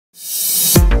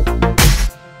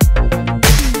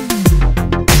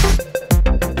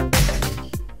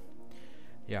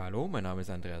Hallo, mein Name ist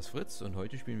Andreas Fritz und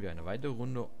heute spielen wir eine weitere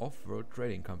Runde Offworld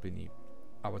Trading Company.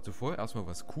 Aber zuvor erstmal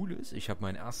was Cooles. Ich habe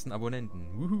meinen ersten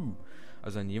Abonnenten. Wuhu!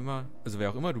 Also wer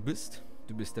auch immer du bist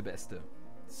der Beste.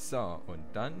 So, und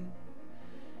dann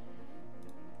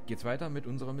geht's weiter mit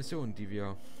unserer Mission, die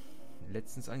wir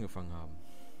letztens angefangen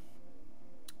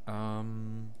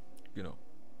haben. Genau.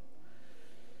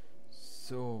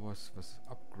 So, was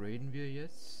upgraden wir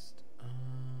jetzt?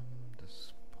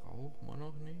 Das braucht man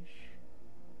noch nicht.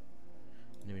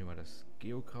 Nehmen wir mal das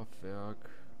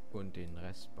Geokraftwerk und den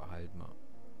Rest behalten wir.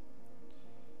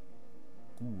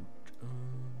 Gut.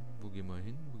 Wo gehen wir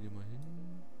hin?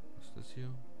 Was ist das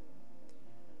hier?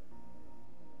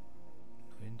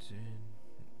 19.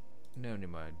 Ne,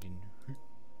 nehmen wir den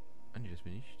nee, das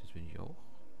bin ich. Das bin ich auch.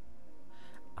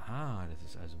 Ah, das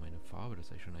ist also meine Farbe. Das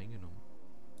habe ich schon eingenommen.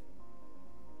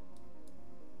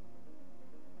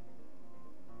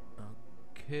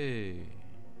 Okay.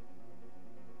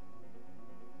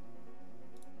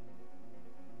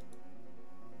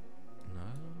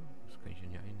 Na, was kann ich denn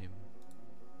hier einnehmen?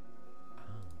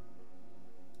 Ah.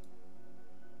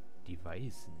 Die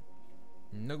Weißen.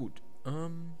 Na gut.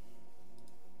 No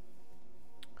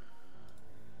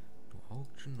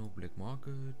Auction, no Black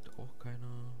Market, auch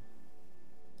keiner.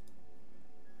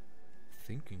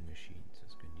 Thinking Machines,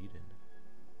 was können die denn?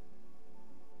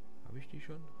 Habe ich die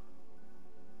schon?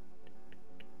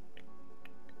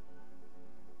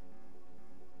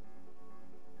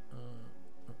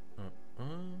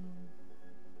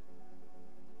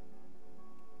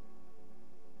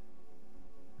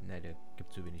 Ne, der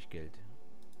gibt zu wenig Geld.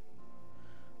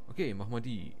 Okay, mach mal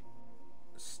die.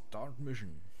 Start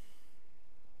Mission.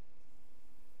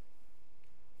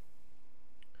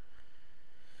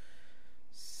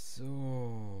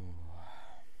 So.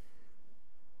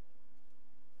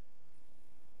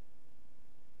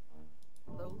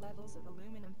 Low levels of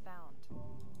aluminum found.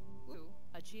 Ooh,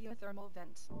 a geothermal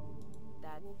vent.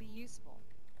 That will be useful.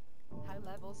 High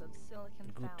levels of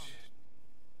silicon Gut. found.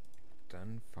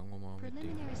 Dann fangen wir mal mit dem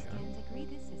Preliminary an. scans agree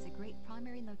this is a great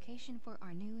primary location for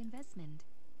our new investment.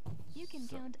 You can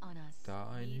So, count on us. da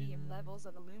ein Medium hin. levels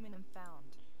of aluminum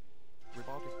found.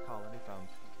 Robotic colony found.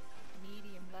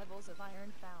 Medium levels of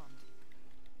iron found.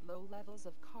 Low levels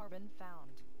of carbon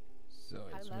found. So,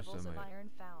 High jetzt müsste levels of mal iron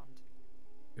found.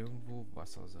 irgendwo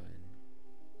Wasser sein.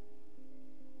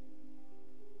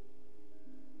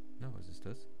 Na, was ist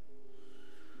das?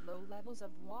 Low levels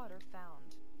of water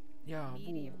found. Ja,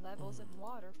 Medium wo? levels of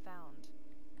water found.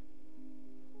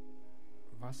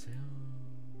 Wasser.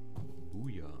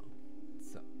 Buja.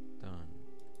 So, dann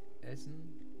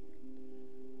Essen.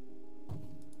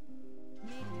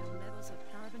 Medium levels of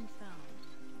carbon found.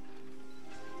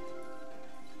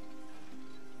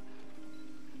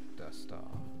 Das da.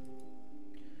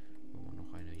 Wollen wir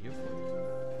noch eine hier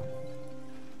voll?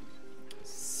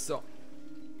 So.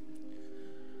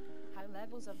 High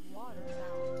levels of water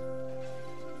found.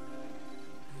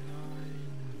 Nein.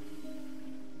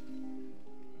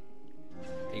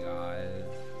 Egal.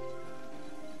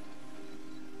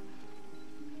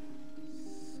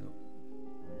 So.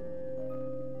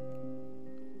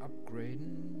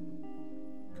 Upgraden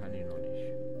kann ich noch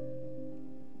nicht.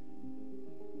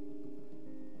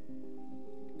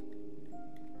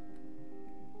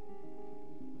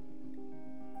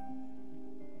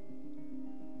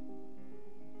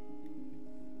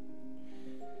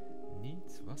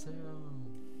 Nichts Wasser.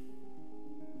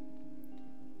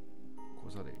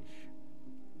 Großartig.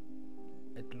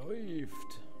 Es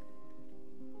läuft.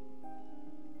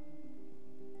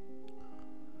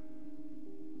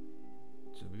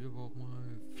 So, wir brauchen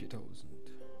mal 4000.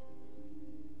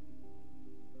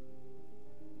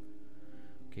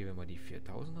 Okay, wenn wir die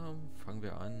 4000 haben, fangen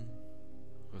wir an,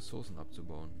 Ressourcen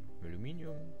abzubauen.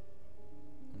 Aluminium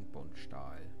und bauen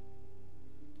Stahl.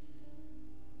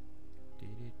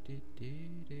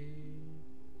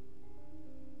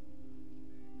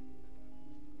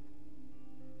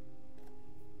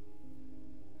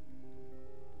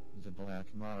 The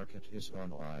black market is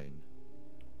online.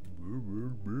 Und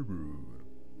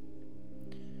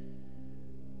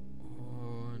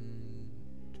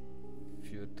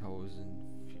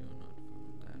 4400.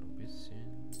 Naja, noch ein bisschen.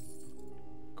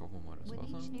 Kaufen wir mal das With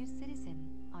each Wasser. new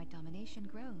citizen, our domination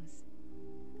grows.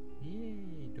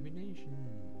 Yay, Domination.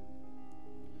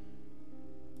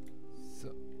 So,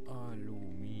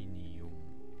 Aluminium.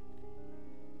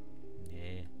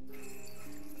 Nee.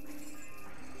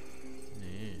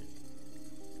 Nee.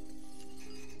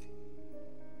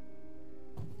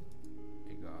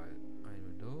 Egal.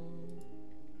 Eine da.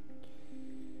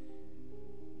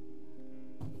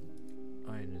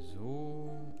 Eine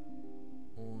so.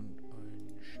 Und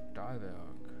ein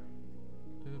Stahlwerk.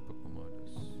 Packen wir mal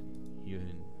das hier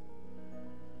hin.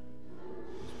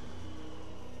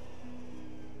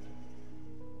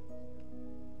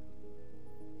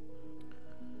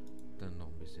 Dann noch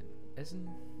ein bisschen Essen.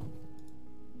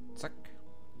 Zack.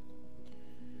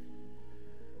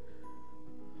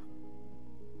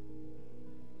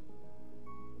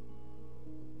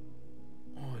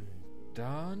 Und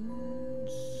dann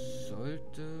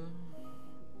sollte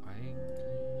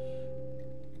eigentlich...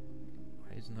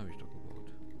 Eisen habe ich doch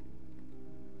gebaut.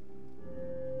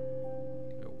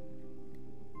 Jo.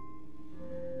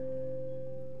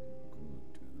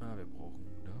 Gut. Ah, wir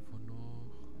brauchen davon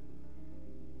noch.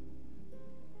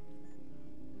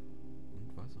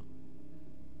 Und Wasser.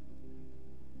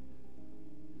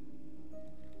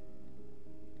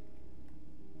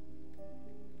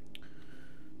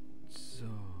 So.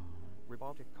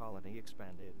 Robotic colony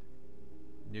expanded.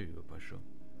 Ja, ja, passt schon.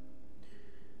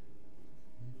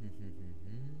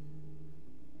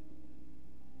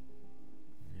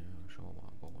 Ja, schauen wir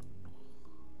mal, bauen wir noch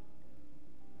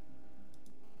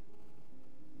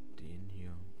den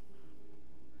hier.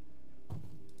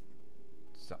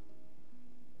 So.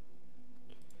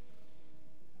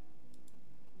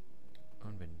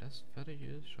 Und wenn das fertig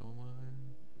ist, schauen wir mal,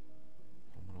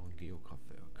 brauchen wir noch ein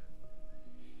Geokraftwerk.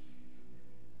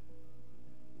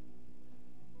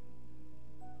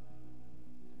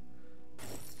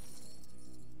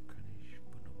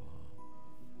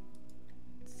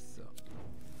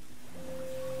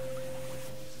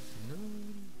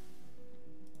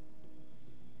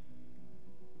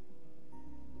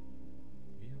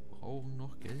 Brauchen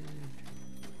noch Geld.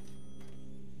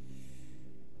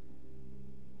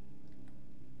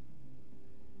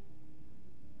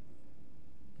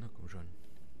 Na komm schon.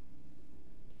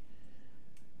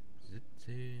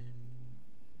 17.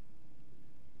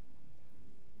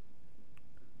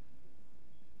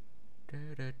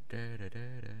 Da, da, da, da,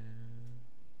 da, da.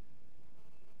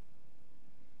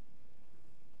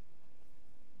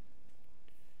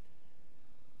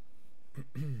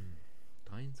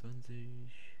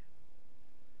 Dreiundzwanzig.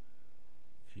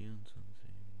 24.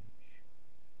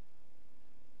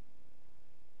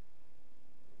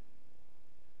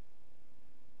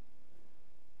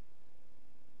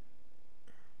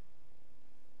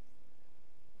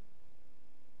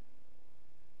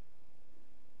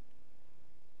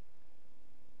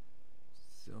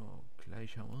 So,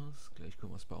 gleich haben wir es. Gleich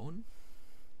können wir es bauen.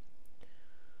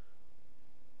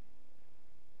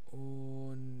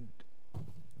 Und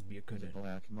wir The können...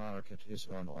 black market is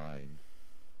online.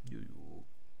 Jojo.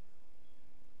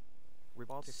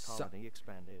 Robotic So. colony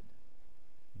expanded.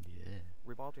 Yeah.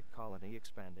 Robotic colony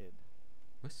expanded.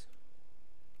 Was?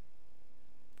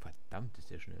 Verdammt, ist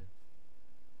der schnell.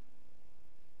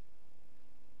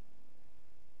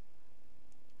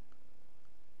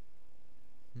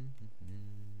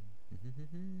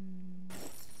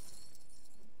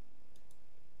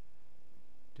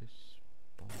 Das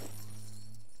bauen.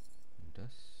 Und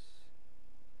das.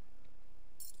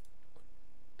 Und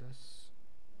das.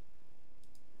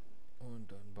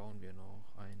 Und dann bauen wir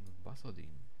noch ein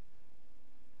Wasserding.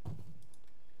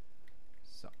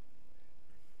 So.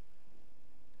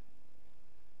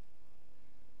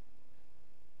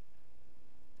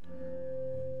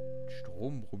 Und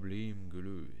Stromproblem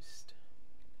gelöst.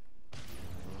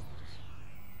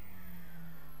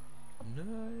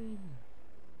 Nein.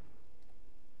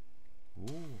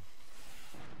 Wo?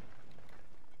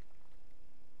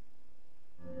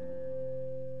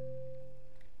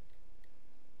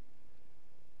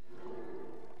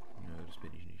 Nö, das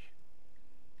bin ich nicht.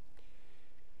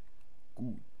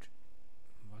 Gut.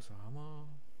 Wasser haben wir.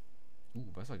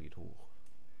 Wasser geht hoch.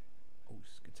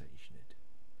 Ausgezeichnet.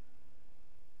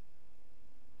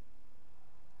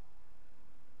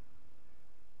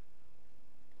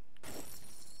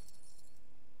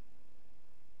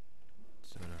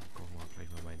 So, dann kommen wir gleich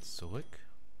mal meins zurück.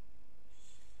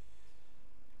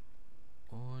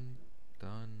 Und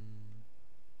dann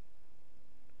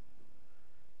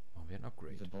machen wir ein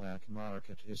Upgrade. The black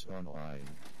market is online.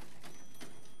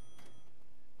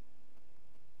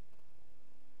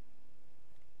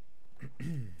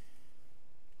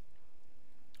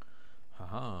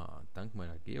 Haha, dank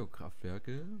meiner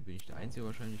Geokraftwerke bin ich der Einzige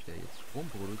wahrscheinlich, der jetzt Strom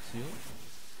produziert.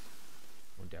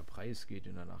 Und der Preis geht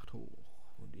in der Nacht hoch.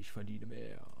 Und ich verdiene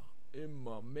mehr.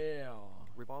 Immer mehr.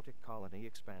 Robotic colony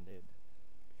expanded.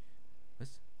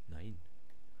 Was? Nein.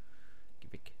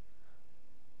 Geh weg.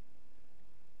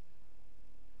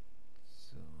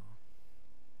 So.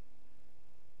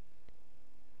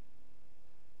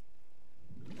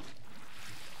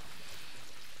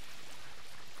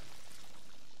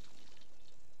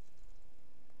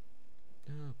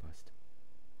 Ja, passt.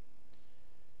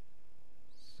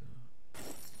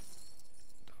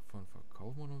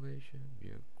 wir noch welche?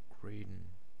 Wir graden.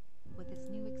 With this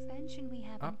new expansion, we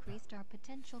have Up. increased our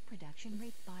potential production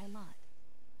rates by a lot.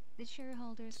 The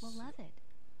shareholders will love it.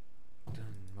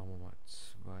 Dann machen wir mal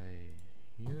 2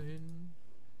 hier hin.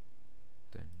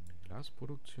 Dann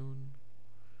Glasproduktion.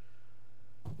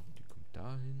 Die kommt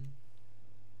dahin.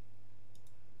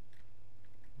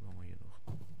 Machen wir hier noch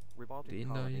Revolting Den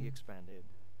colony dahin. expanded.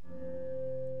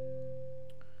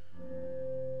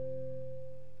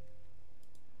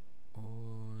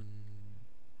 und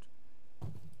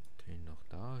den noch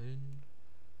dahin.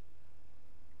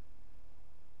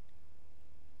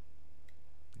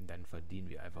 Und dann verdienen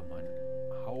wir einfach mal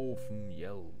einen Haufen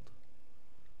Geld.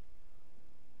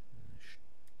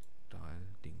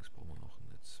 Stahldings brauchen wir noch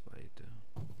eine zweite.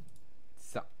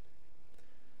 So.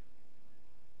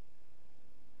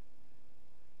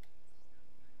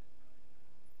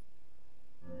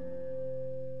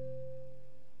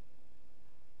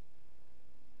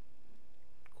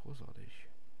 Großartig.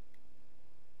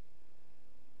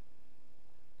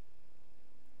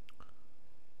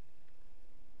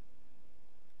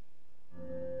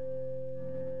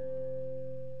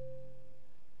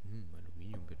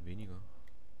 Aluminium wird weniger.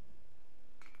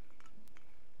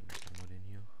 Was haben wir denn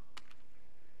hier?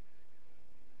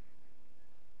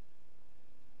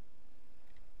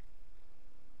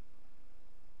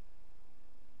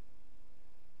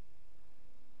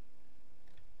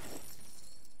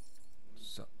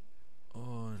 So.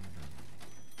 Und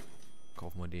dann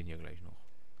kaufen wir den hier gleich noch.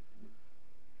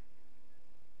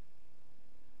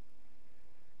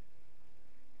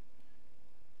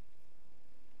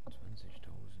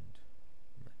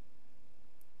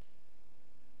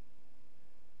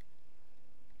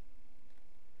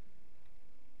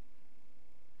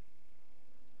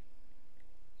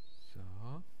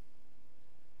 So.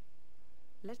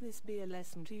 Let this be a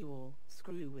lesson to you all.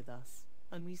 Screw with us,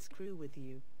 and we screw with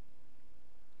you.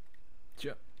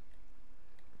 Tja.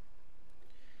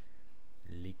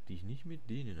 Leg dich nicht mit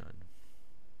denen an.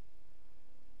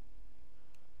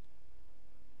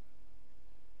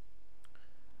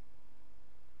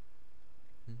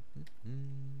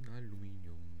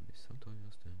 Aluminium ist am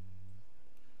teuersten.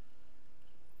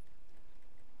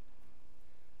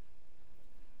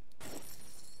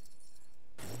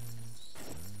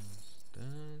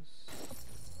 Das.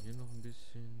 Hier noch ein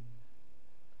bisschen.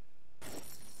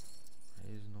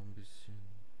 Eisen noch ein bisschen.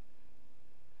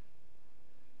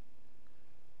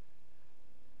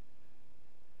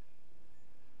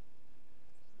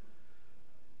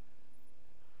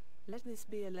 Let this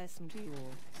be a lesson to you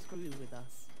all. Screw with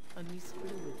us, and we screw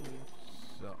with you.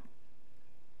 So.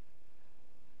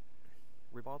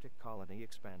 Revolting colony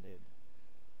expanded.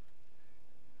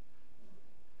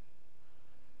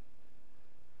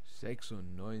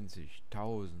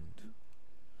 96.000.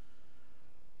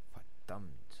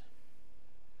 Verdammt.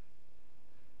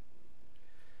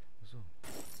 So.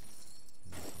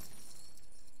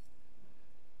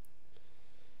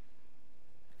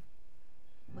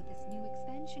 With this new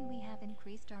expansion, we have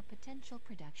increased our potential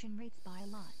production rates by a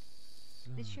lot.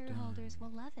 So, The shareholders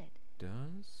will love it.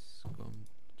 das kommt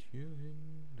hier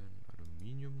hin. Dann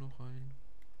Aluminium noch rein.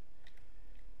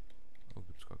 Oh,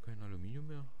 gibt's gar kein Aluminium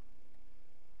mehr?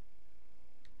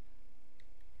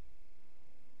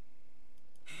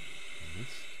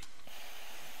 Mist.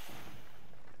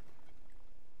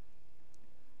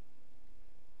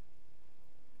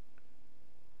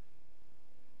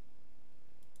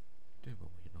 Der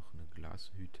braucht hier noch eine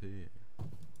Glashütte.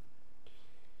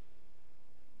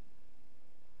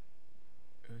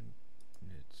 Und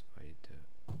eine zweite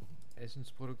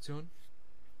Essensproduktion.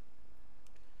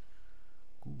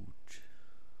 Gut.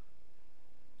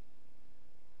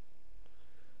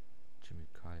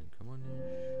 Chemikalien kann man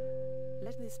nicht.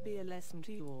 Let this be a lesson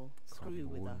to you all. Screw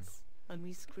with Carbon. us, and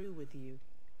we screw with you.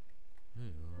 Ja,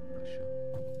 Flasche.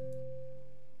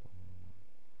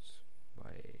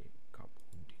 Zwei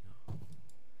Carbon-Dinger.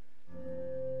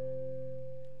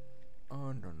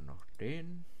 Und dann noch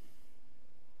den.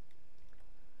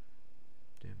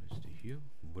 Der müsste hier.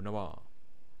 Wunderbar.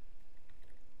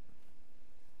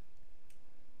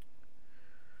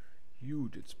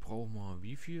 Gut, jetzt brauchen wir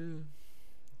wie viel?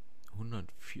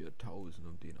 104.000,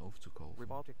 um den aufzukaufen.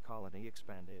 Revolting colony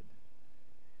expanded.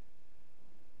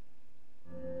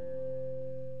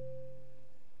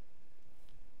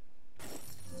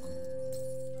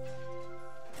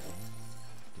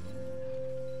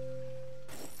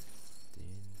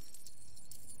 Den.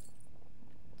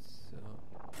 So.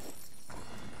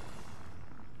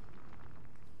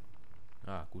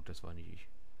 Ah, gut, das war nicht ich.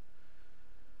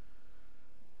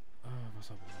 Was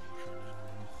haben wir wahrscheinlich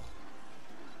noch?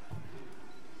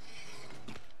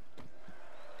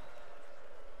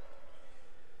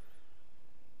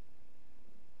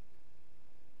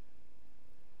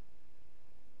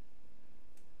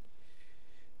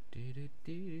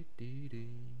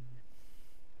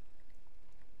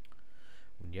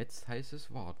 Und jetzt heißt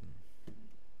es warten.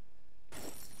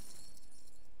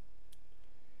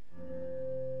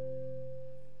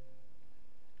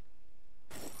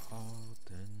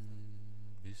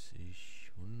 Warten, bis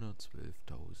ich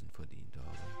 112.000 verdient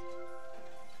habe.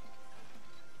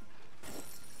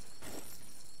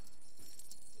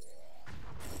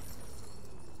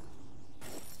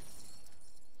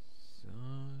 So,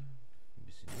 ein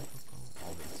bisschen Überkauf.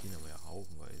 Oh, wir ziehen aber ja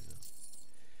haufenweise.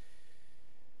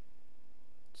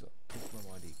 So, gucken wir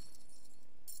mal die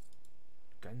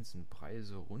ganzen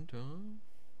Preise runter.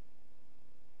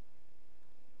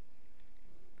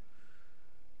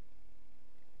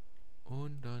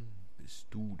 Und dann bist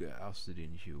du der Erste,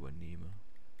 den ich hier übernehme.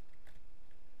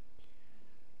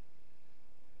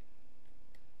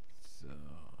 So.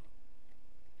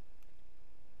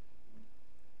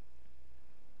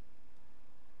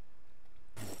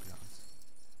 Glas.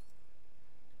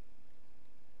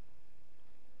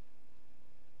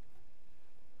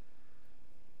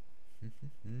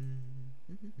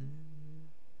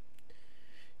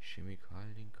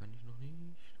 Chemikalien kann ich noch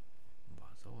nicht.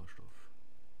 War Sauerstoff.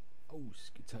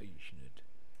 Ausgezeichnet.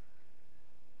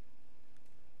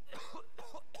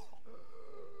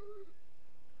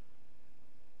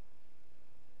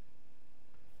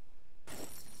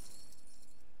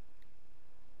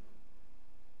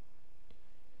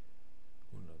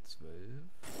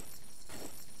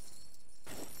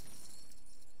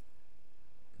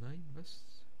 Nein, was?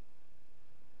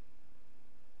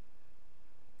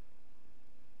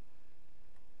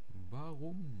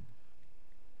 Warum?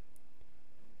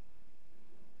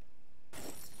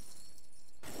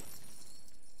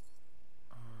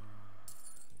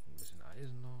 Ein bisschen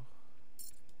Eisen noch.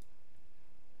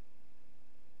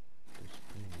 Das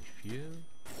bringt nicht viel.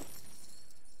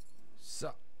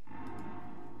 So.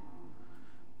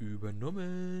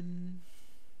 Übernommen.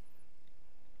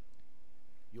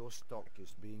 Your stock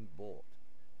is being bought.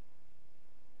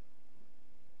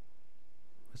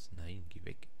 Was? Nein, geh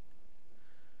weg.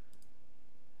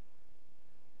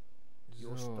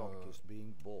 Your So. stock is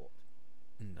being bought.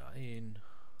 Nein.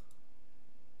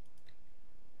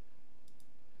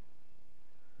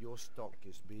 Your stock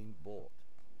is being bought.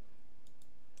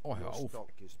 Oh, hör Your auf.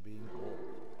 stock is being bought.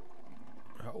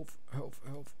 Hör auf, hör auf,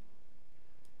 hör auf.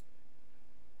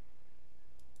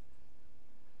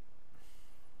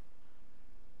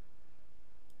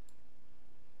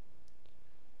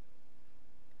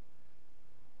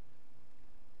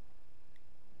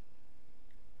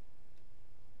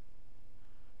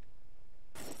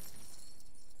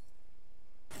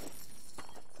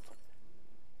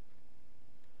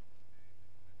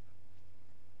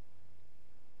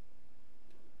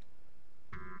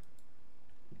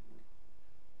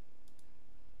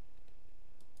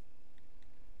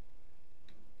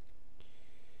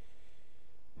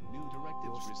 New directives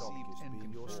Your stock received is and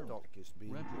being your confirmed. stock is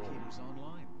being bought. Replicators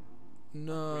online. Upgrade in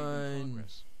Nein.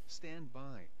 progress. Stand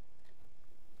by.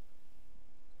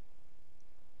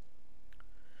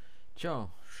 Tja,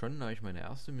 schon habe ich meine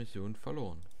erste Mission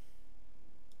verloren.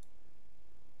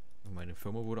 Und meine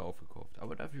Firma wurde aufgekauft.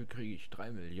 Aber dafür kriege ich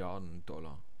 3 Milliarden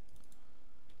 $.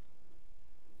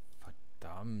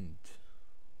 Verdammt.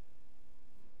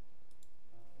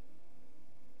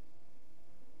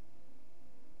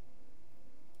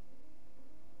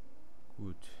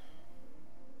 Gut.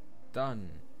 Dann.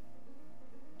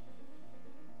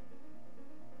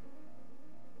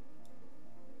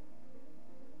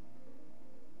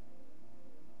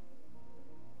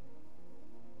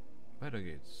 Weiter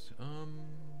geht's.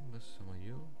 Was haben wir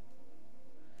hier?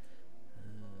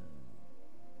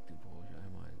 Die brauche ich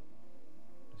einmal.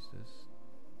 Was ist das?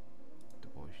 Da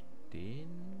brauche ich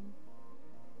den.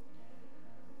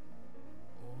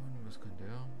 Und was kann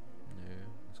der? Nee,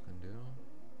 was kann der?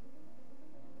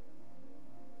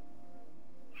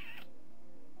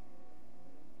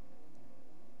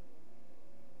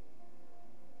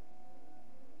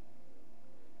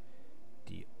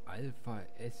 Die Alpha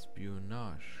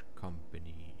Espionage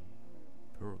Company.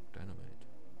 Perk Dynamite.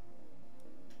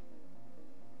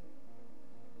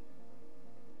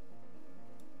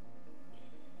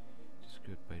 Das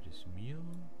gehört beides mir.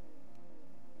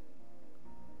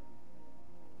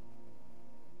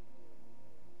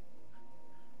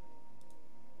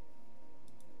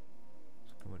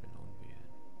 Was kann man denn auswählen?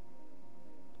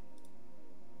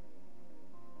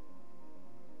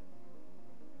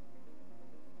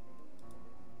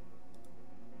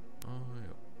 Ah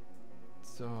ja.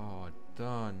 So,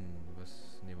 dann,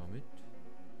 was nehmen wir mit?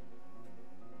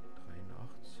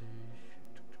 83.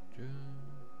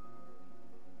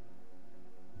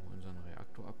 Unseren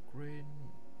Reaktor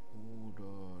upgraden.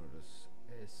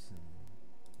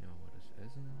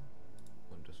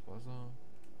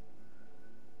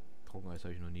 Das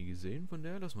habe ich noch nie gesehen, von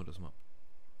daher lassen wir das mal.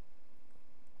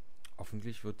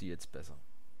 Hoffentlich wird die jetzt besser.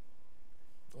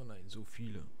 Oh nein, so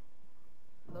viele.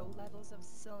 Low levels of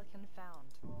silicon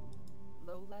found.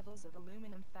 Low levels of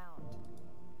aluminum found.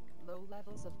 Low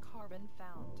levels of carbon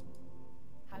found.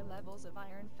 High levels of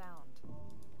iron found.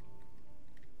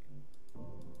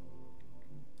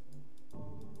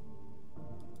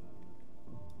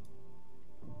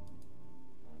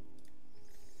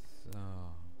 So.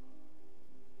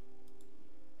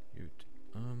 Gut.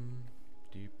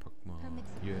 Die packen wir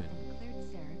Permits hier have hin. been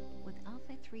cleared, sir, with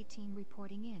Alpha 3 team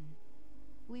reporting in.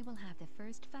 We will have the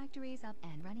first factories up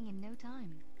and running in no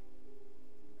time.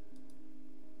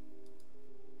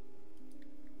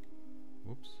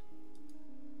 Ups.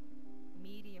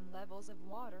 Medium levels of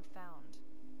water found.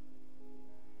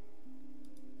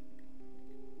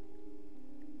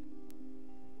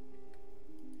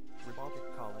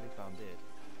 Robotic colony founded.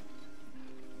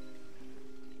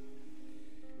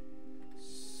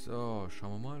 So,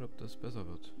 schauen wir mal, ob das besser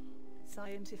wird.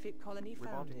 Scientific colony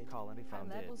founded. Robotic colony High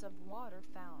founded. levels of water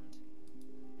found.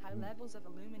 High levels of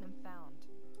aluminum found.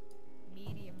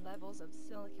 Medium levels of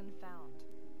silicon found.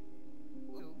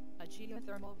 Ooh, a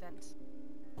geothermal vent.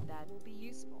 That will be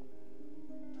useful.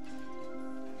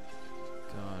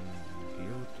 Dann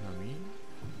Geothermie.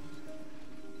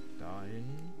 Dahin.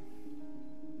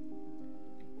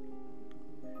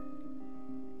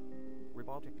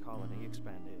 Robotic colony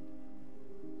expanded.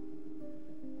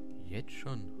 Jetzt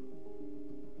schon.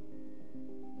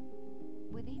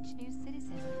 With each new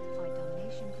citizen, our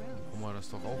domination grows. Machen wir das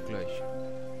doch auch gleich.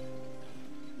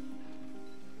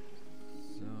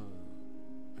 So.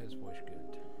 Jetzt brauche ich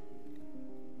Geld.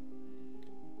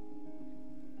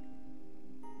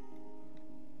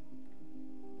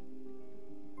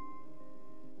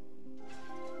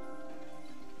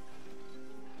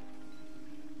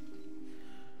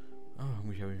 Ah,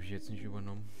 mich habe ich mich jetzt nicht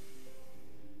übernommen.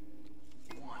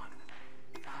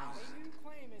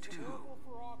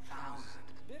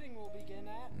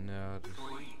 Na, das...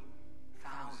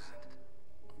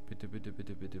 Bitte, bitte,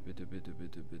 bitte, bitte, bitte, bitte,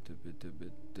 bitte, bitte, bitte,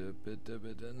 bitte, bitte,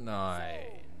 bitte,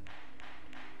 nein.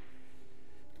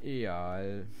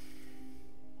 Egal.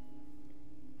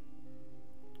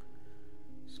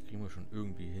 Das kriegen wir schon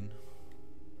irgendwie hin.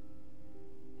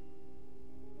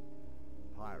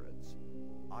 Pirates.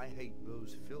 I hate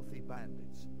those filthy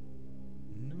bandits.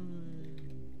 Nein.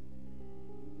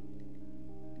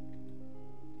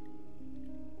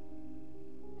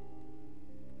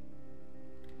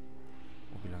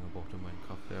 Oh, wie lange braucht denn mein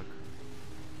Kraftwerk?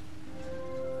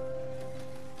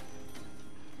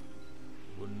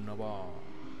 Wunderbar.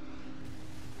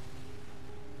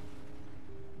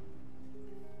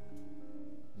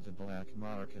 The black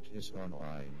market is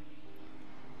online.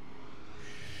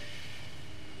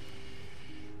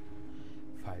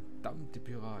 Verdammte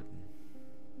Piraten.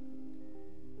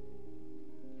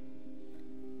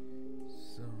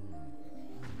 So.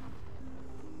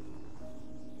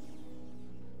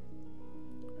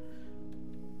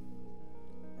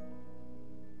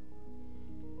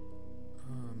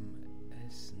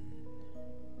 Essen.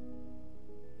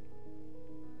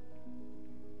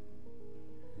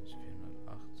 Das ist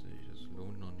 480, das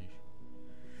lohnt noch nicht.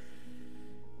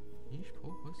 Ich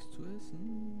brauche was zu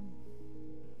essen.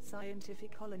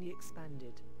 Scientific colony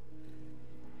expanded.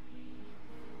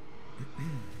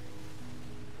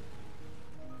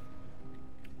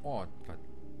 Oh,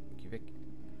 geh weg.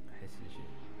 Hässliche.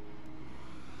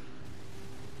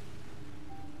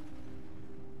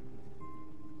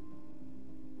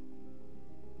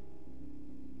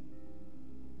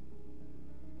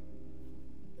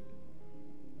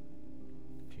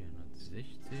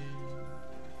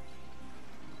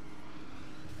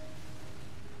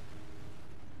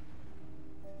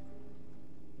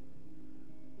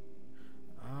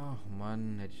 Ach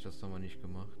Mann, hätte ich das doch mal nicht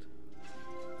gemacht.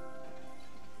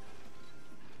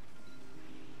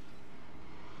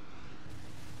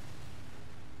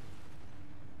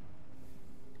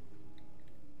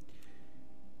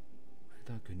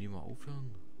 Alter, können die mal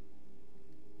aufhören?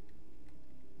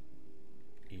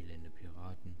 Elende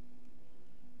Piraten.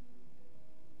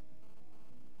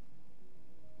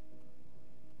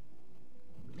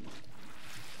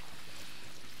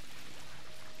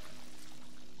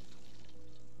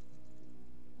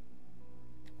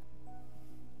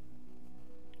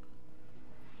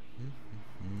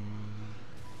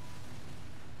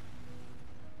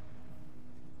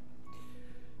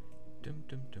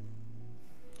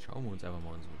 Schauen wir uns einfach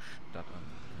mal unsere Stadt an.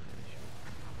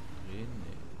 Drehen?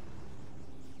 Nee.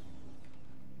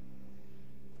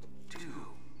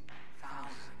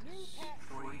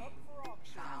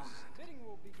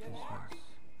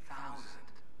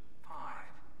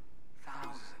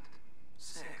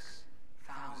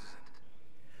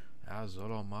 Ja,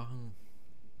 soll er machen.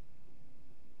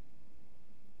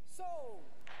 So.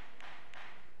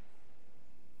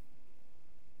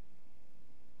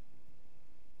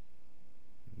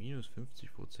 Minus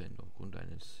 50% aufgrund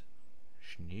eines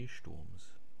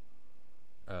Schneesturms.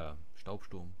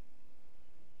 Staubsturm.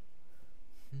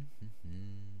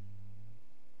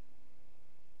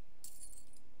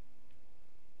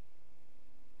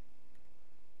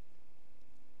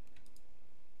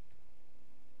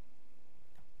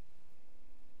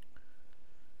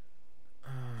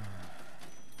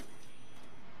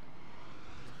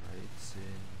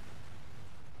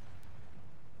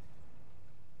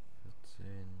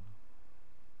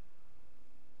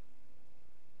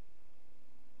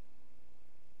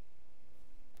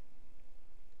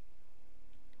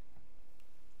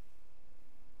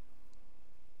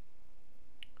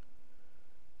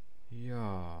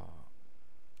 Ja.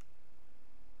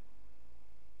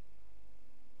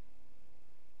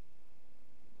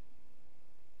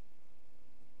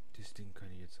 Das Ding kann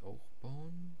ich jetzt auch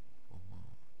bauen. Brauchen wir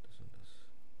das und das.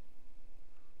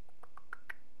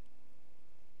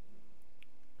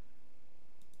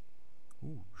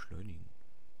 Beschleunigen.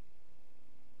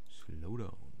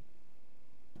 Slowdown.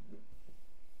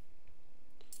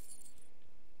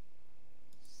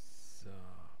 So.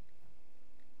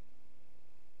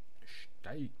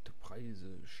 Steigt,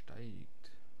 Preise,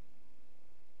 steigt.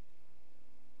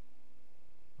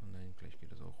 Oh nein, gleich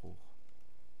geht das auch hoch.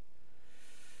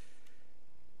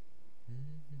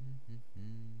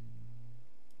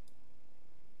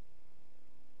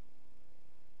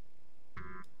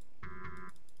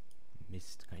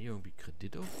 Mist, kann ich irgendwie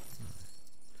Kredit auf? Nein.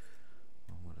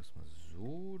 Machen wir das mal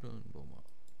so, dann bauen wir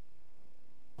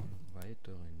einen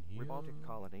weiteren hier. Robotic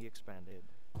colony expanded.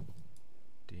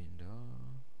 Den da.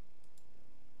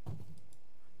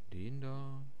 Den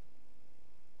da.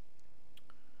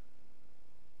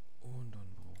 Und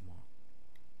dann brauchen wir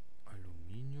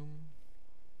Aluminium.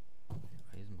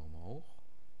 Eisen brauchen wir auch.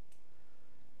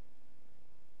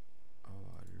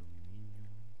 Aber Aluminium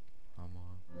haben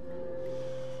wir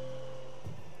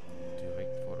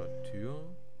direkt vor der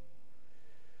Tür.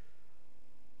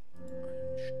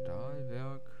 Ein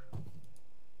Stahlwerk.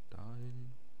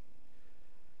 Dahin.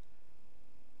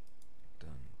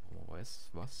 Dann brauchen wir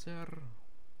Wasser.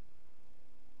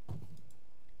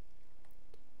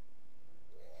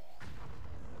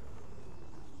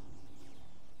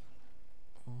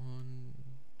 Und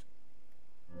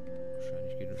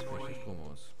wahrscheinlich geht uns gleich der Strom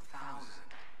aus.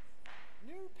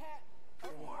 New pet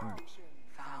operation.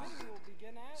 This will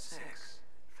begin at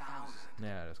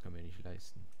Naja, das können wir nicht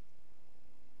leisten.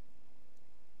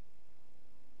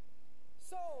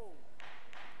 so.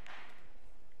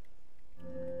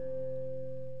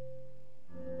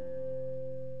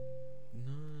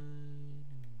 Nein.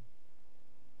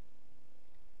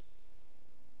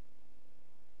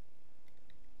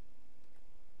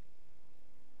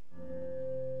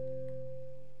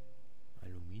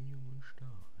 Aluminium und Stahl.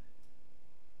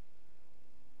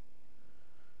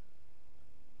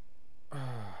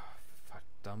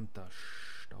 Verdammter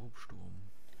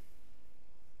Staubsturm.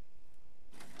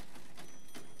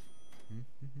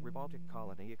 Robotic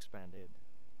colony expanded.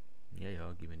 Ja,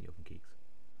 ja, geh mir nicht auf den Keks.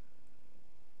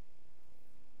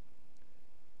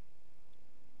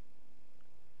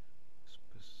 Was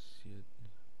passiert?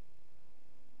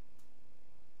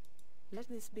 Let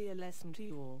this be a lesson to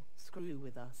you all. Screw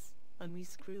with us, and we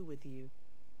screw with you.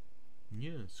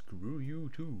 Yeah, screw you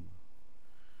too.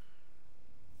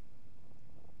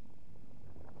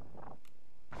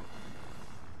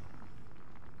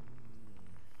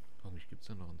 Hoffentlich gibt's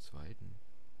da noch einen zweiten.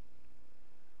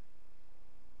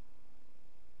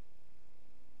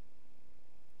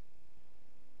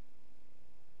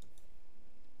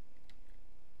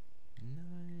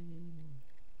 Nein.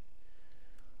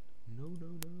 No, no,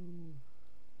 no.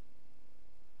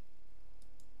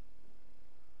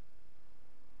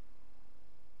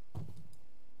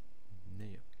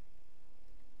 Nee.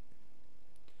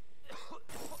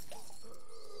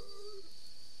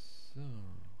 So.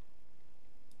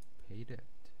 Pay debt.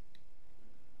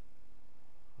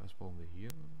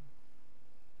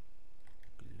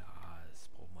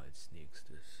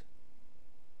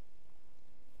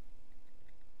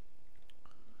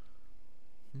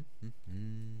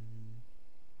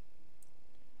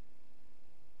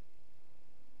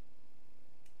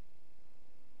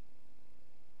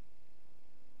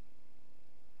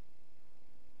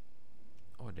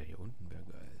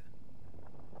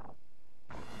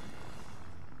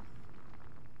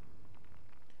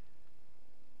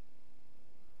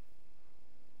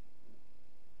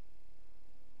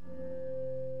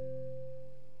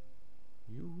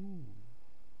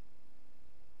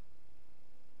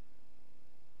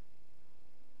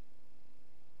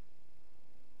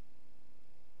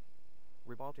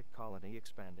 Baltic colony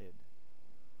expanded.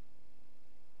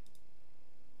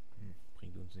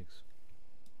 Bringt uns nichts.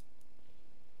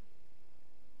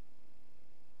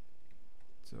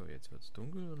 So, jetzt wird's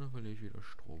dunkel und dann verliere ich wieder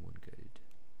Strom und Geld.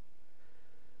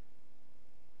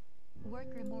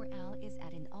 Worker morale is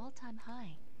at an all-time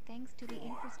high, thanks to the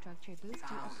infrastructure boost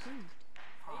you approved.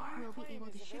 We'll be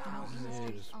able to ship more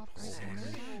industries off-Earth in no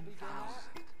time.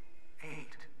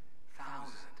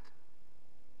 8,000.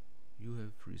 You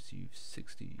have received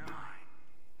 60.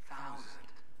 9,000.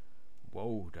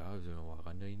 Wow, da sind wir mal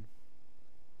ran dahin.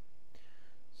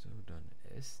 So, dann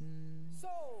Essen.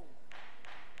 So,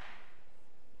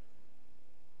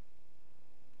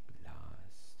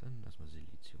 Glas. Dann lassen wir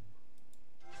Silizium.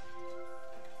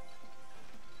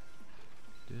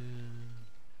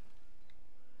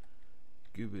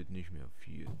 Gibt nicht mehr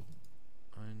viel.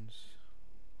 1,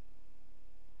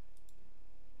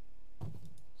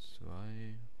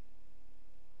 2.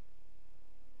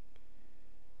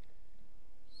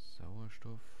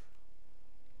 Sauerstoff.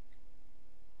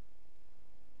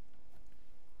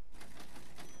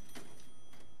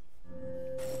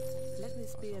 Let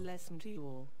this be a lesson to you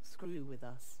all. Screw with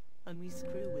us, and we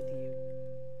screw with you.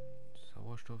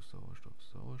 Sauerstoff, Sauerstoff,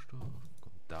 Sauerstoff.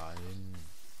 Kommt dahin.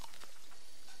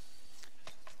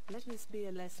 Let this be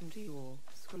a lesson to you all.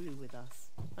 Screw with us,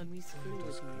 and we screw with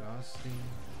Das you. Glasding.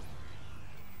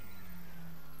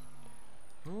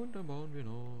 Und dann bauen wir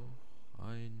noch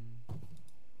ein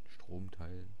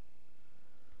Stromteil.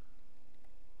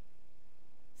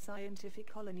 Scientific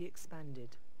colony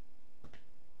expanded.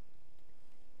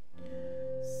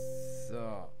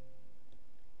 So.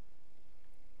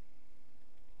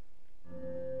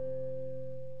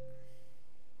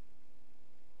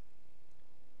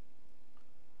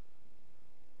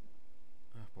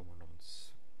 Ach, brauchen wir noch ein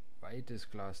zweites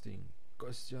Glasding.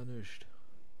 Kostet ja nichts.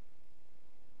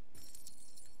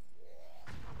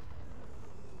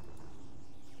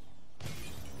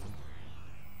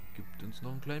 Gibt uns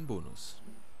noch einen kleinen Bonus.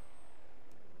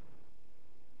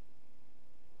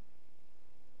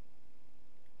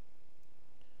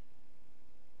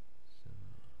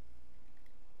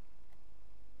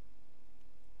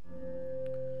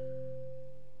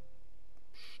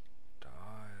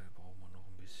 Stahl brauchen wir noch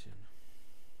ein bisschen.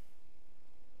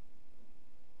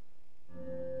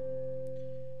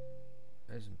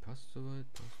 Essen passt soweit.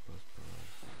 Passt.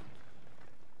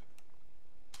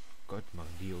 Gott,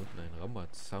 machen die hier unten ein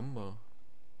Ramazamba.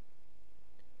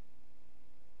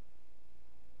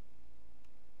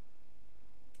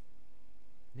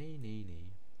 Nee.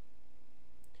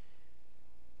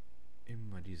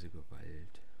 Immer diese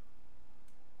Gewalt.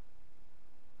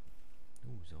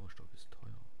 Sauerstoff ist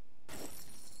teuer.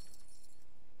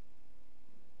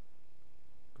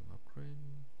 Können wir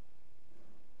upgraden?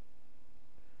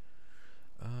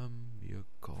 Wir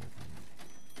kaufen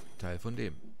Teil von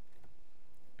dem.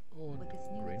 Und With this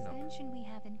new graden up. expansion, we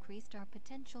have increased our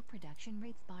potential production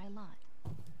rates by a lot.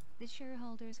 The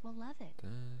shareholders will love it.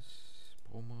 Das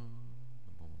brauchen wir.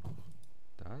 Dann brauchen wir noch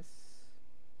das.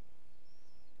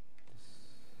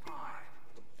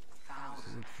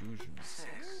 5,000. Fusion.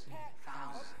 6,000.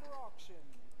 up for auction.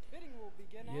 Bidding will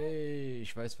begin at Yay,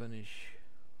 ich weiß, wann ich.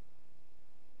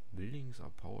 Buildings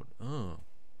are powered.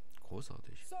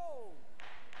 Großartig. so.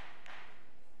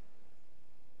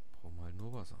 Brauchen wir halt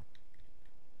nur Wasser.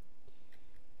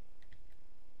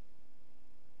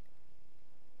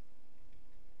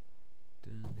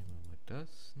 Dann nehmen wir mal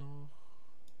das noch.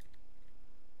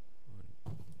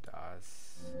 Und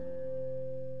das.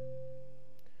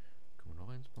 Können wir noch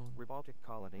eins bauen? Baltic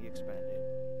colony expanded.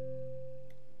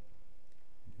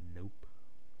 Nope.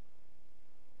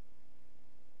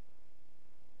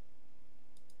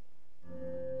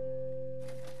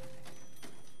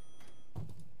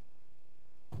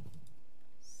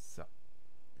 So.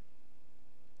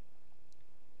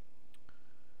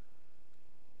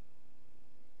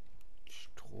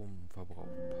 Stromverbrauch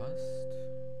passt.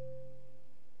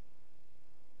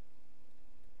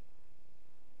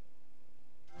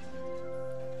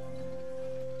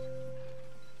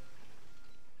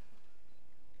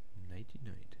 Nighty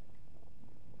night.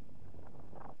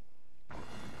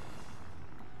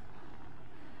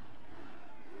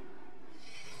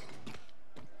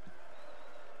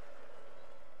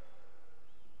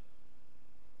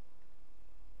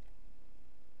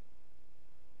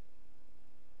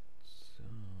 So.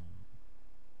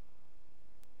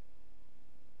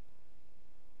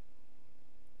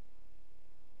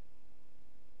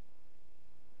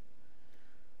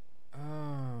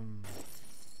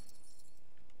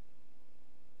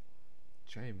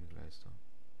 Scheibengleister.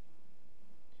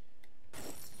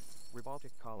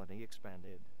 Baltic colony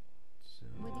expanded. So.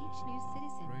 With each new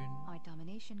citizen, Freuen. our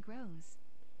domination grows.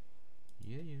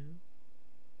 Yeah, yeah.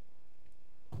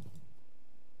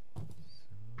 So,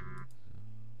 so.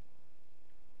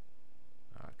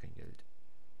 Ah, kein Geld.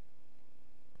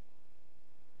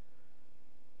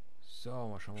 So,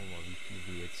 mal schauen wir mal, wie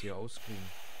viel wir jetzt hier auskriegen.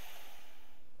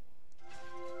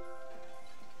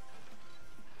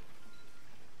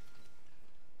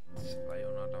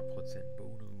 %200%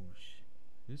 Bonus.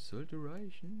 Das sollte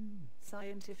reichen.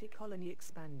 Scientific colony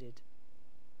expanded.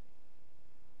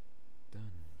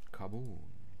 Dann Carbon.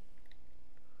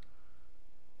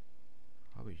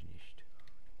 Habe ich nicht.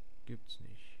 Gibt's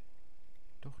nicht.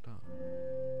 Doch da.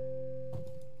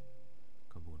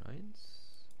 Carbon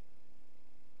 1.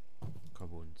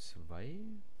 Carbon 2.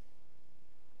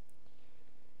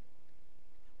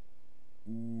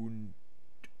 Und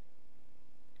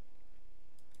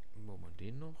wo haben wir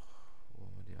den noch? Wo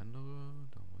haben wir die andere?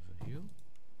 Da haben wir sie hier.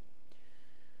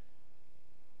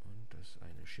 Und das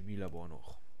eine Chemielabor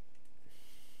noch.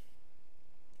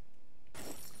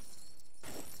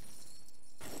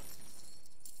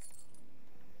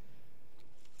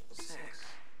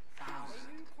 A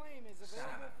new claim is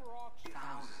available for auction.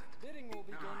 Bidding will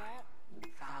begin at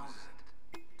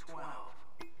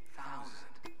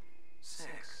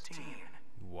 16.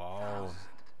 Wow.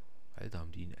 Alter,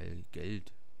 haben die ein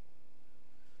Geld.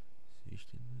 Sehe ich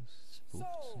denn das? 15.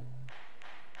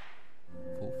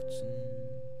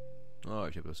 15. Ah,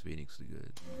 ich habe das wenigste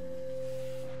Geld.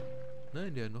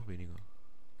 Nein, der hat noch weniger.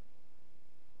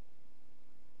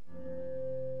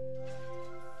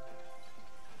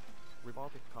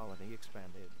 Robotic colony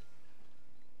expanded.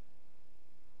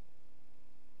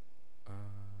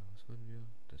 Was wollen wir?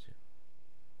 Das hier.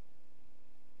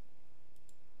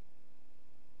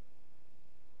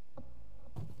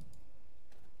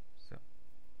 So.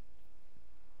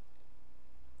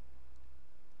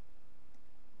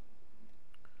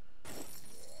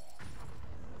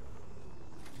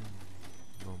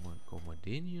 Brauchen wir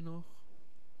den hier noch?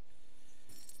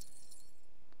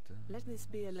 Let this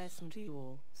be a lesson to you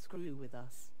all. Screw with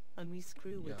us, and we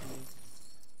screw with you.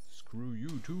 Screw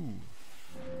you too.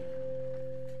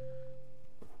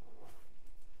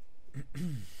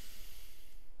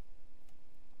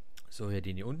 So, ja,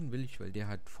 den hier unten will ich, weil der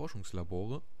hat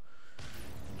Forschungslabore.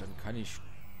 Und dann kann ich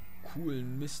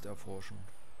coolen Mist erforschen.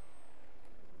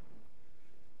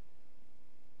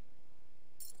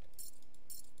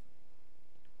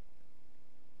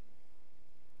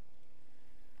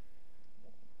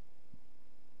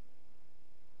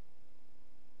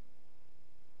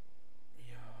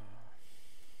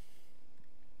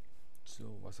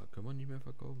 So, Wasser können wir nicht mehr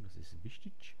verkaufen, das ist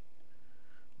wichtig.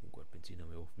 Oh Gott, Benzin haben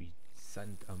wir auch wie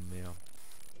Sand am Meer.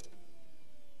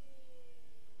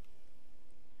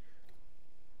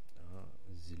 Ah,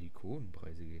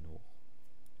 Silikonpreise gehen hoch.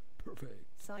 Perfekt.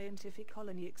 Scientific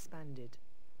colony expanded.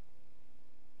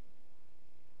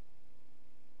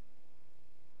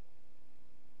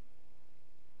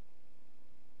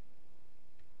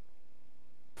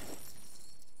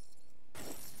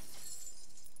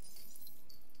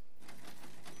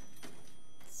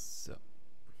 So.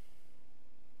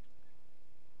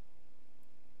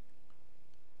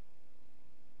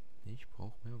 Ich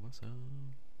brauche mehr Wasser. Hier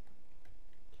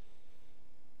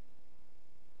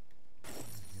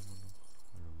haben wir noch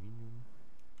Aluminium.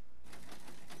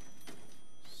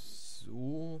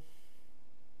 So.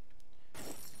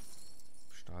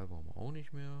 Stahl brauchen wir auch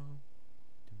nicht mehr.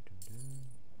 Dum, dum, dum.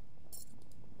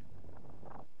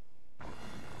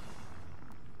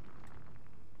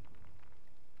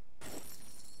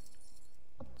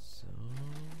 So.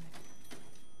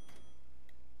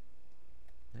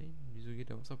 Nein, wieso geht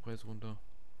der Wasserpreis runter?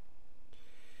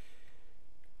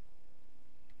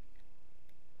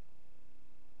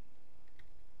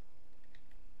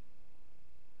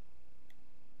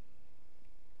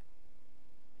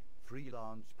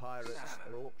 Freelance pirates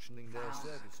are auctioning their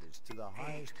services to the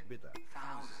highest bidder.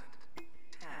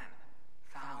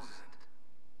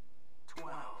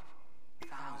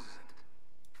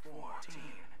 14.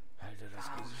 Alter, das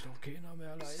kann sich doch keiner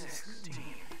mehr leisten.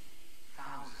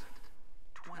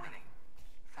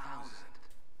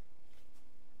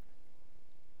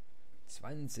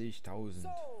 20.000.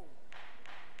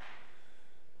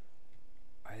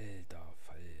 Alter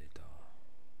Falter.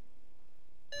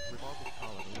 Robotic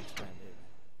colony expanded.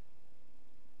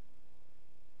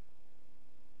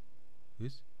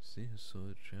 Was? See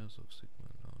historic shares of Sigma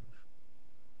Lounge.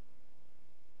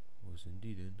 Wo sind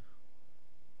die denn?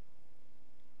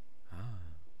 Ah.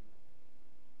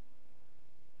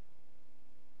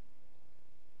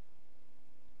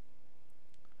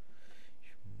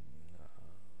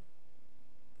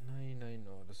 Nein, nein,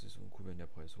 oh, das ist uncool, wenn der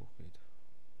Preis hochgeht.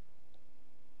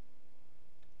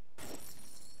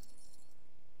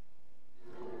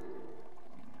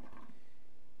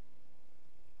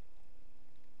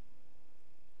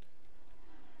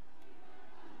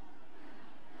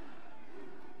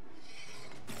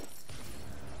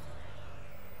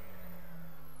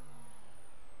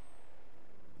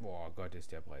 Boah Gott,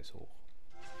 ist der Preis hoch.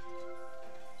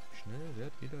 Schnell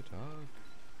wird wieder Tag.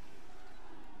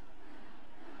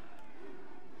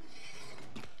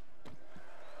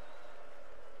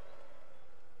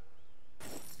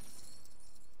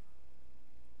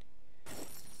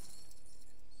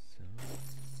 So.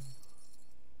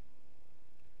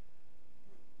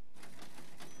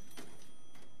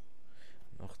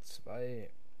 Noch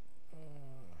zwei.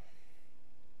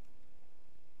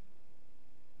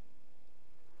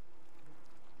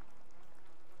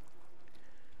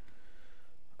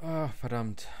 Ah,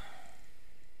 verdammt.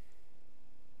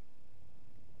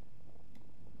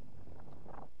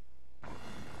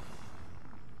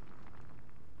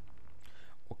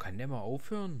 Oh, kann der mal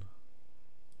aufhören?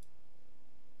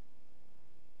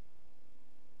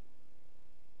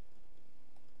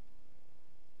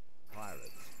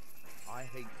 Pirates. I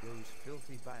hate those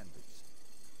filthy bandits.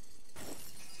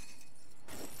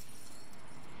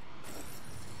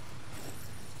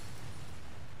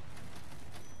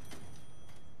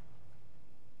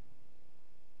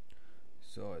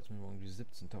 So, jetzt müssen wir irgendwie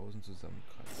 17.000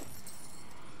 zusammenkratzen.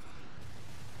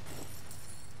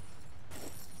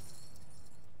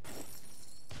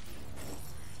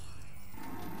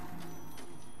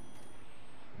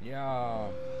 Ja.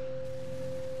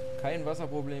 Kein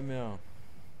Wasserproblem mehr.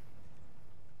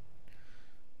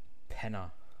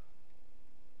 Penner.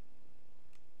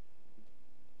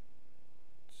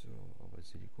 So, aber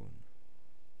Silikon.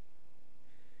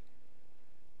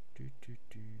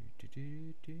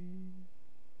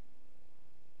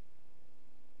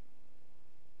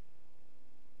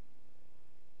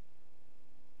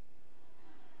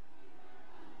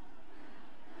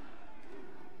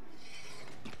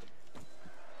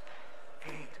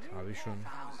 Habe ich schon.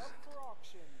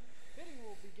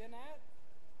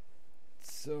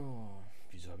 So,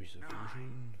 wieso habe ich so viel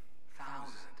geschrieben?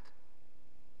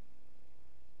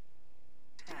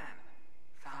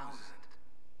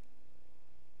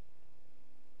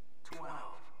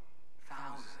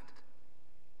 12,000.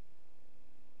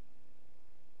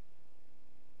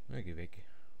 Na, geh weg.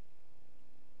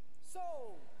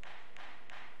 So.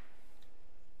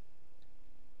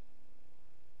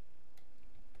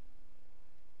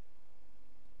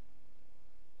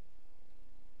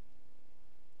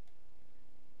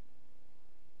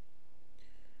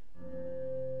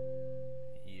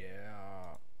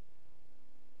 Yeah.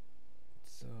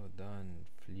 So, dann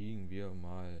fliegen wir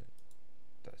mal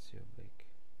das hier weg.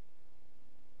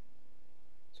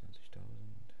 20.000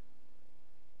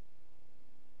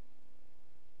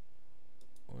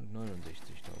 und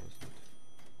 69.000.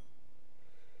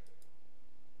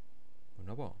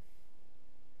 Wunderbar.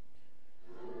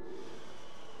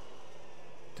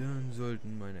 Dann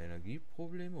sollten meine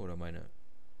Energieprobleme oder meine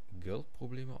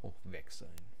Geldprobleme auch weg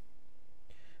sein.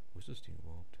 Wo ist das Ding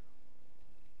überhaupt?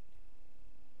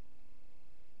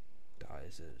 Da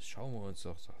ist es. Schauen wir uns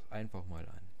doch einfach mal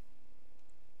an.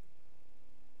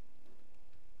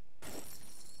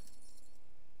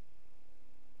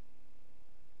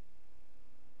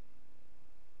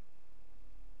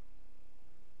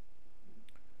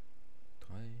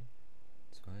 Drei,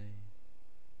 zwei,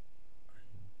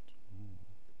 eins.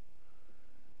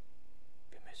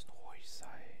 Wir müssen ruhig sein.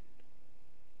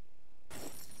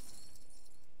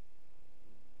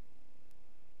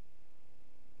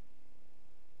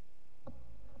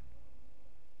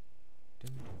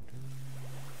 Dum, dum, dum.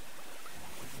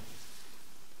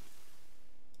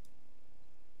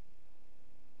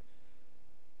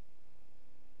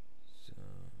 So.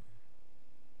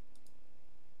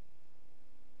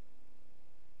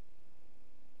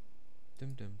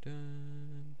 Dum, dum,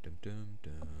 dum, dum, dum,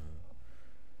 dum.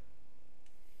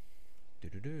 Du,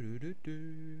 du, du, du,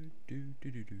 du, du,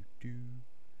 du, du, du, du.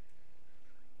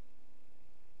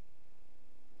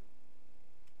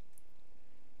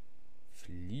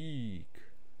 Flieg.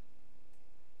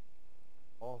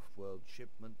 Offworld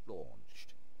shipment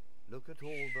launched. Look at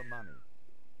all the money.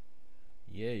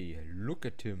 Yay, look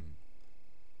at him.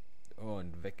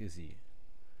 Und weg ist sie.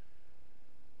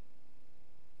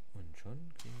 Und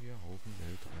schon kriegen wir Haufen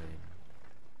Geld rein.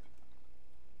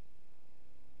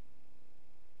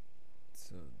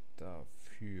 So,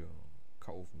 dafür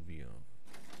kaufen wir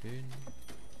den.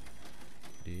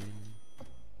 Jetzt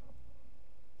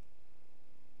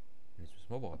müssen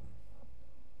wir warten.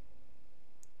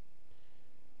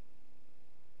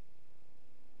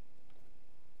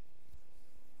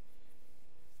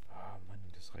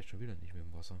 wieder nicht mit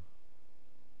dem Wasser.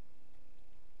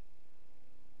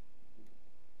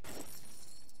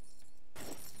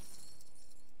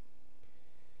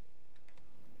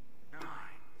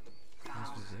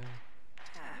 Hast du sehr?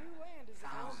 New land is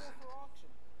available for auction.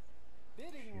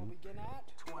 Bidding will begin at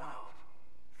 12,000.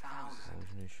 Brauche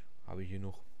ich nicht. Habe ich hier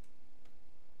noch.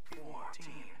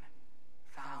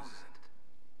 14,000.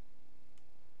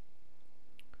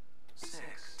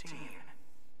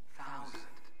 16,000.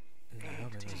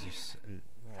 Naja, wenn er sich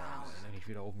eigentlich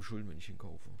wieder auf dem Schulden, wenn ich ihn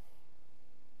kaufe.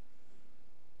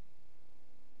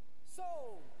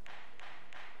 sold.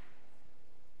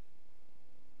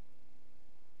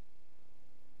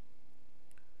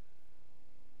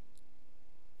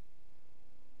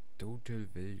 Total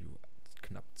Value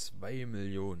knapp 2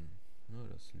 Millionen. Na,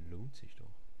 das lohnt sich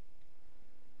doch.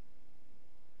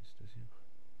 Was ist das hier?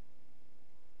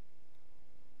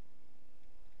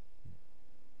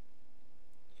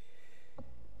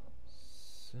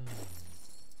 So.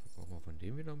 Verbrauchen wir von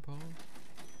dem wieder ein paar.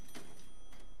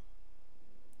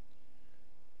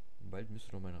 Bald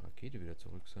müsste doch meine Rakete wieder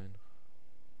zurück sein.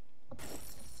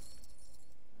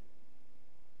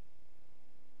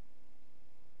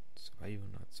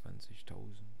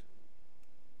 $220.000.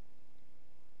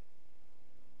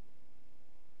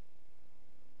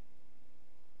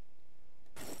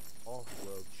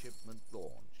 Offworld shipment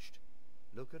launched.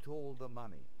 Look at all the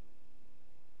money.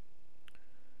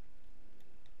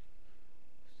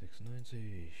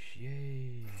 96,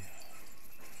 yay!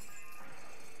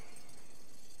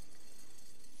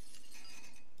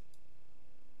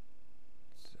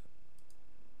 So.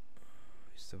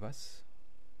 Wisst ihr was?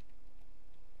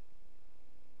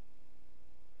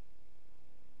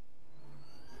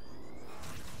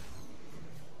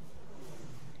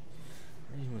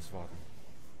 Ich muss warten.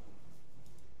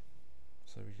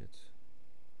 Was habe ich jetzt?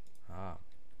 Ah.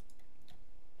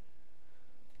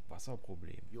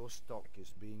 Wasserproblem. Your stock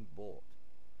is being bought.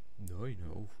 Nein,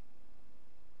 hör auf.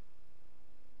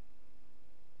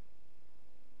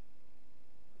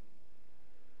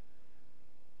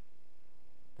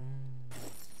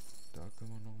 Da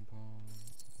können wir noch ein paar.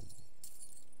 Oh,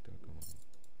 da können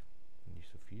wir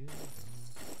nicht so viel. Da.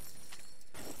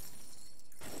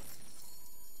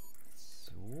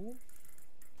 So.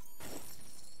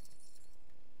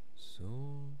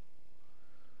 So.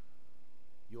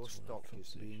 Your stock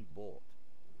is 240. being bought.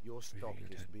 Your stock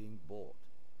Geld is hat- being bought.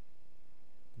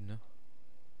 Ne?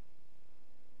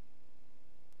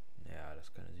 Naja,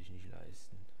 das kann er sich nicht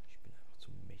leisten. Ich bin einfach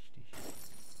zu mächtig.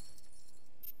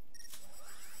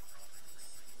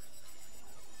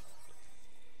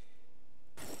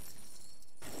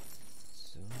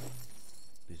 So.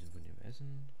 Bisschen von dem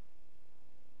Essen.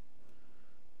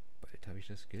 Bald habe ich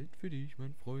das Geld für dich,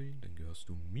 mein Freund. Dann gehörst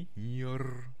du mir.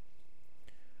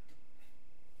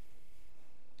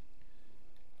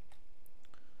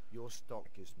 Your stock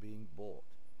is being bought.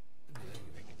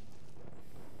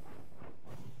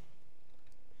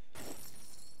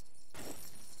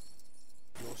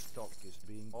 Your stock is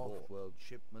being bought. Offworld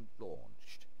shipment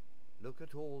launched. Look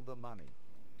at all the money.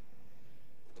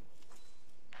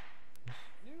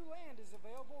 New land is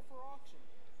available for auction.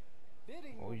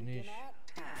 Bidding will Brauch ich begin nicht. at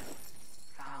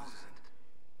 10,000.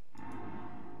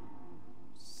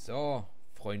 So,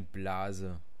 Freund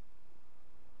Blase.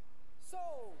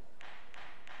 sold.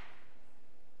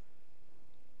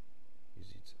 Wie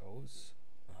sieht's aus?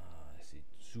 Ah, es sieht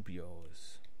supi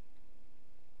aus.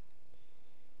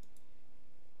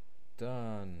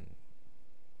 Dann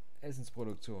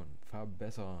Essensproduktion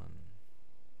verbessern.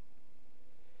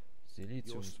 Your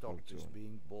stock is Siliziumsproduktion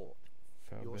being bought.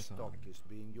 Your stock verbessern. is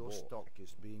being your stock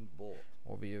is being bought.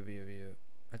 Oh, wehe, wehe, wehe.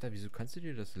 Alter, wieso kannst du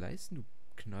dir das leisten, du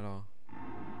Knaller?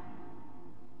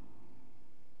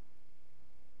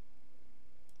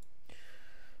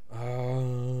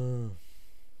 Ah.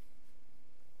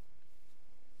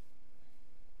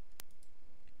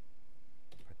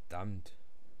 Verdammt.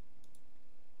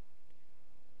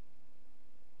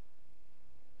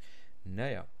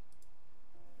 Naja.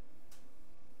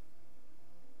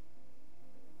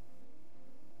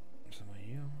 Was haben wir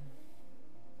hier?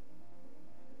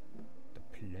 The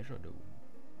Pleasure Dome.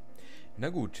 Na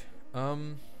gut,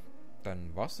 dann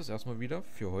war's das erstmal wieder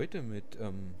für heute mit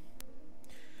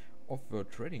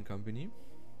Offworld Trading Company.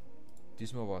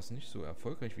 Diesmal war es nicht so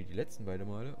erfolgreich wie die letzten beiden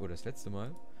Male oder das letzte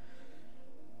Mal.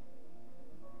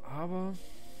 Aber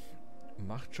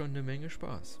macht schon eine Menge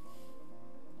Spaß.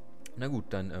 Na gut,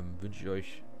 dann wünsche ich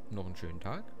euch noch einen schönen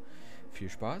Tag. Viel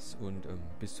Spaß und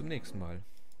bis zum nächsten Mal.